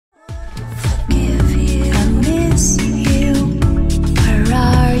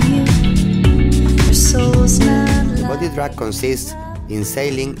Bodydrag consists in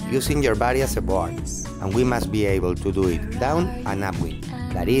sailing using your body as a board, and we must be able to do it down and upwind,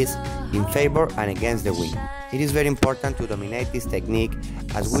 that is, in favor and against the wind. It is very important to dominate this technique,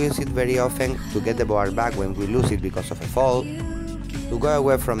 as we use it very often to get the board back when we lose it because of a fall, to go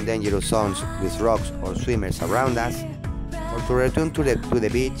away from dangerous zones with rocks or swimmers around us, or to return to the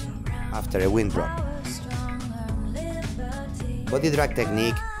beach after a wind drop. Bodydrag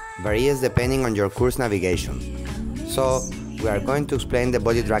technique varies depending on your course navigation, so we are going to explain the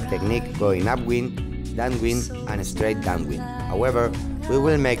Bodydrag technique going upwind, downwind and straight downwind. However, we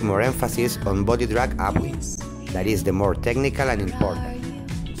will make more emphasis on Bodydrag upwind, that is the more technical and important,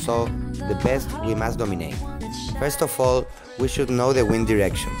 so the best we must dominate. First of all, we should know the wind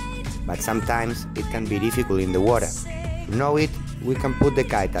direction, but sometimes it can be difficult in the water. To know it, we can put the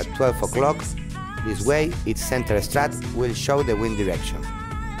kite at 12 o'clock, this way its center strut will show the wind direction.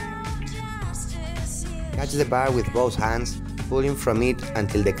 Catch the bar with both hands, pulling from it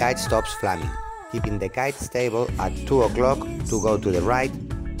until the kite stops flapping, keeping the kite stable at 2 o'clock to go to the right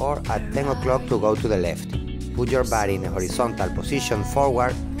or at 10 o'clock to go to the left. Put your body in a horizontal position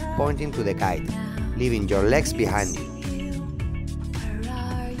forward, pointing to the kite, leaving your legs behind you.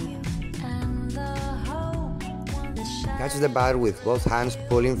 Catch the bar with both hands,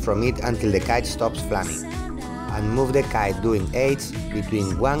 pulling from it until the kite stops flapping, and move the kite doing 8s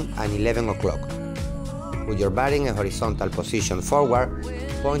between 1 and 11 o'clock. Put your body in a horizontal position forward,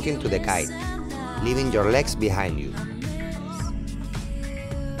 pointing to the kite, leaving your legs behind you.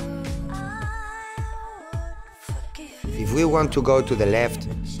 If we want to go to the left,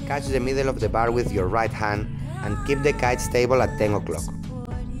 catch the middle of the bar with your right hand and keep the kite stable at 10 o'clock.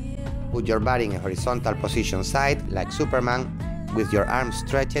 Put your body in a horizontal position side, like Superman, with your arms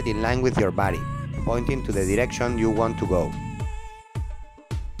stretched in line with your body, pointing to the direction you want to go,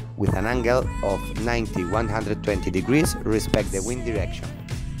 with an angle of 90-120 degrees, respect the wind direction.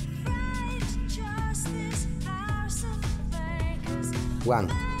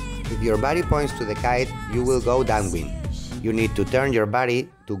 1. If your body points to the kite, you will go downwind. You need to turn your body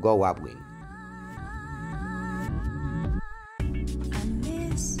to go upwind.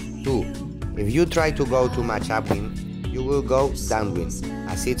 2. If you try to go too much upwind, you will go downwind,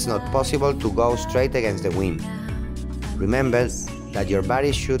 as it's not possible to go straight against the wind. Remember that your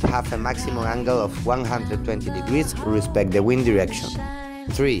body should have a maximum angle of 120 degrees, respect the wind direction.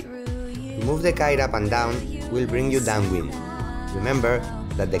 3. To move the kite up and down will bring you downwind. Remember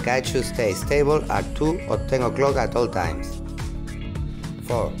that the kite should stay stable at 2 or 10 o'clock at all times.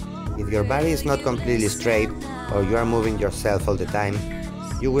 4. If your body is not completely straight, or you are moving yourself all the time,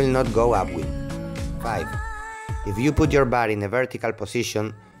 you will not go upwind. 5. If you put your body in a vertical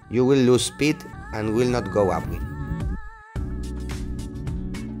position, you will lose speed and will not go upwind.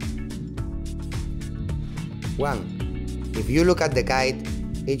 1. If you look at the kite,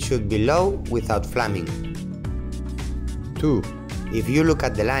 it should be low without flapping. 2. If you look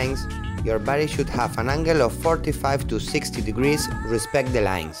at the lines, your body should have an angle of 45 to 60 degrees, respect the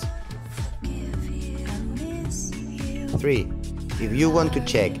lines. 3. If you want to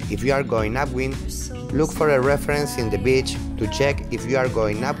check if you are going upwind, look for a reference in the beach to check if you are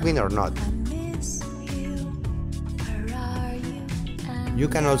going upwind or not. You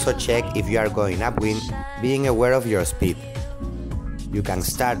can also check if you are going upwind, being aware of your speed. You can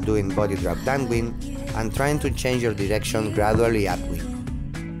start doing Bodydrag downwind and trying to change your direction gradually upwind.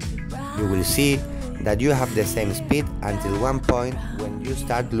 You will see that you have the same speed until one point when you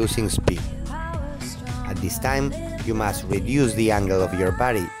start losing speed. At this time, you must reduce the angle of your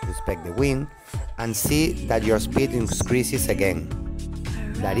body, respect the wind, and see that your speed increases again.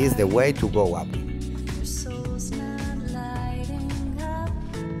 That is the way to go upwind.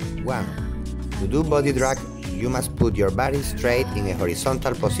 1. To do Bodydrag, you must put your body straight in a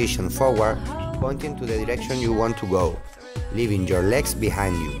horizontal position forward, pointing to the direction you want to go, leaving your legs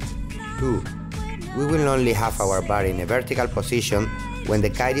behind you. 2. We will only have our body in a vertical position when the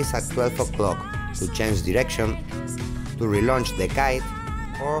kite is at 12 o'clock to change direction, to relaunch the kite,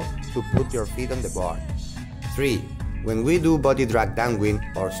 or to put your feet on the board. 3. When we do Bodydrag downwind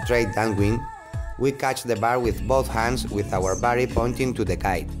or straight downwind, we catch the bar with both hands with our body pointing to the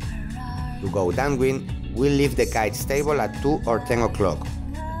kite. To go downwind, we leave the kite stable at 2 or 10 o'clock,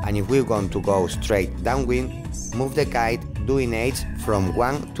 and if we want to go straight downwind, move the kite doing 8s from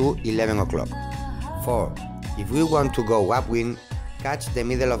 1 to 11 o'clock. 4. If we want to go upwind, catch the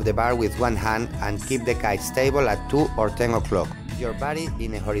middle of the bar with one hand and keep the kite stable at 2 or 10 o'clock. Your body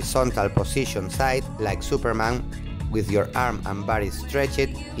in a horizontal position side, like Superman, with your arm and body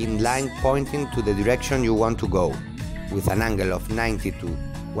stretched in line pointing to the direction you want to go, with an angle of 90 to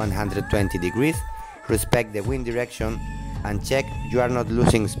 120 degrees, respect the wind direction, and check you are not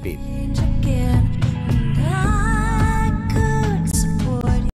losing speed. Check it